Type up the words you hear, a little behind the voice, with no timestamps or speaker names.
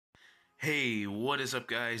Hey, what is up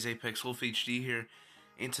guys? Apex Wolf HD here,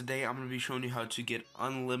 and today I'm going to be showing you how to get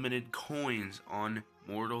unlimited coins on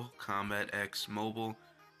Mortal Kombat X Mobile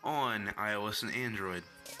on iOS and Android.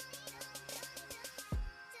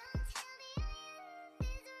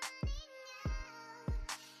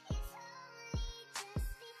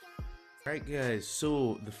 Alright guys,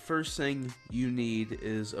 so the first thing you need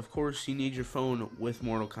is, of course, you need your phone with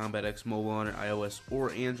Mortal Kombat X Mobile on it, iOS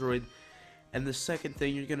or Android. And the second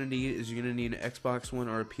thing you're going to need is you're going to need an Xbox One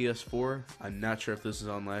or a PS4. I'm not sure if this is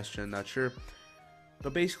on last gen, not sure.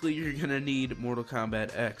 But basically you're going to need Mortal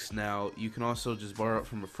Kombat X. Now, you can also just borrow it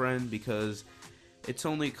from a friend because it's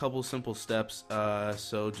only a couple simple steps.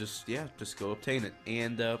 So just go obtain it.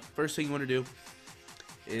 And first thing you want to do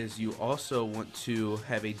is you also want to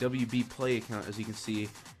have a WB Play account. As you can see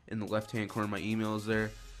in the left hand corner, my email is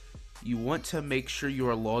there. You want to make sure you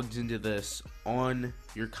are logged into this on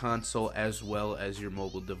your console as well as your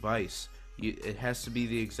mobile device. It has to be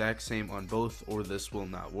the exact same on both, or this will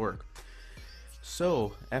not work.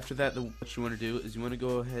 So after that, what you want to do is you want to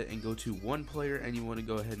go ahead and go to one player, and you want to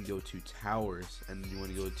go ahead and go to towers, and you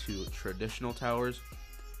want to go to traditional towers.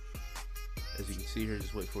 As you can see here,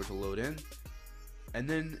 just wait for it to load in. And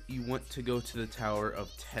then you want to go to the tower of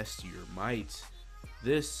test your might.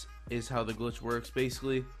 This is how the glitch works.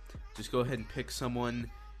 Basically, just go ahead and pick someone,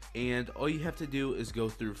 and all you have to do is go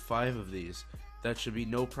through 5 of these. That should be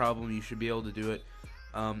no problem. You should be able to do it.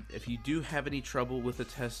 If you do have any trouble with the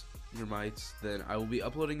test your mights, then I will be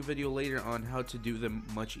uploading a video later on how to do them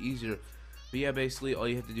much easier. But yeah, basically all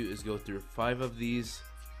you have to do is go through 5 of these,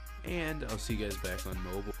 and I'll see you guys back on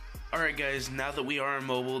mobile. Alright guys, now that we are on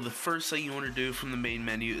mobile, the first thing you want to do from the main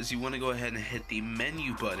menu is you want to go ahead and hit the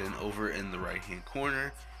menu button over in the right hand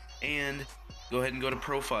corner, and go ahead and go to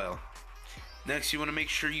profile. Next, you want to make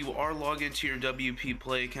sure you are logged into your WP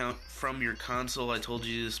Play account from your console. I told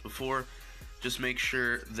you this before. Just make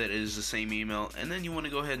sure that it is the same email, and then you want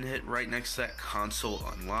to go ahead and hit right next to that console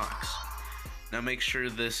unlocks. Now make sure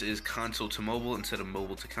this is console to mobile instead of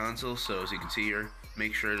mobile to console. So as you can see here,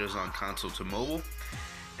 make sure it is on console to mobile.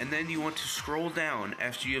 And then you want to scroll down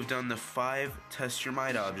after you have done the 5 test your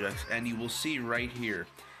might objects, and you will see right here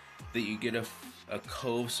that you get a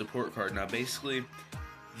Cove support card. Now basically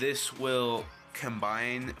this will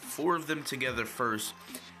combine 4 of them together first,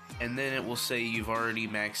 and then it will say you've already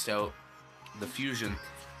maxed out the fusion,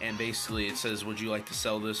 and basically it says, would you like to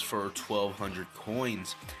sell this for 1,200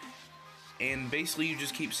 coins? And basically you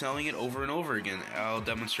just keep selling it over and over again. I'll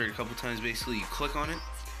demonstrate a couple times. Basically you click on it,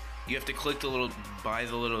 you have to click the little buy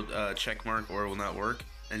the little check mark, or it will not work.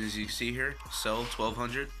 And as you see here, sell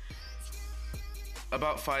 1,200.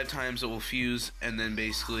 About 5 times it will fuse, and then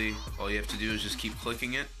basically all you have to do is just keep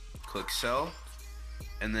clicking it, click sell,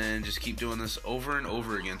 and then just keep doing this over and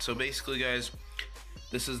over again. So basically guys,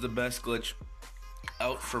 this is the best glitch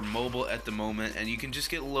out for mobile at the moment, and you can just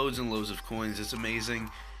get loads and loads of coins. It's amazing.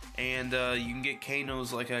 And you can get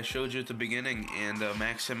Kano's like I showed you at the beginning, and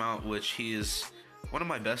max him out, which he is one of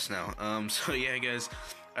my best now. So yeah guys,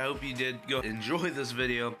 I hope you did enjoy this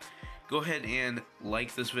video. Go ahead and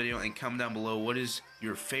like this video and comment down below what is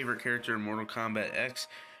your favorite character in Mortal Kombat X,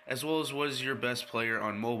 as well as what is your best player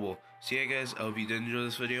on mobile. So yeah guys, I hope you did enjoy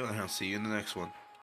this video, and I'll see you in the next one.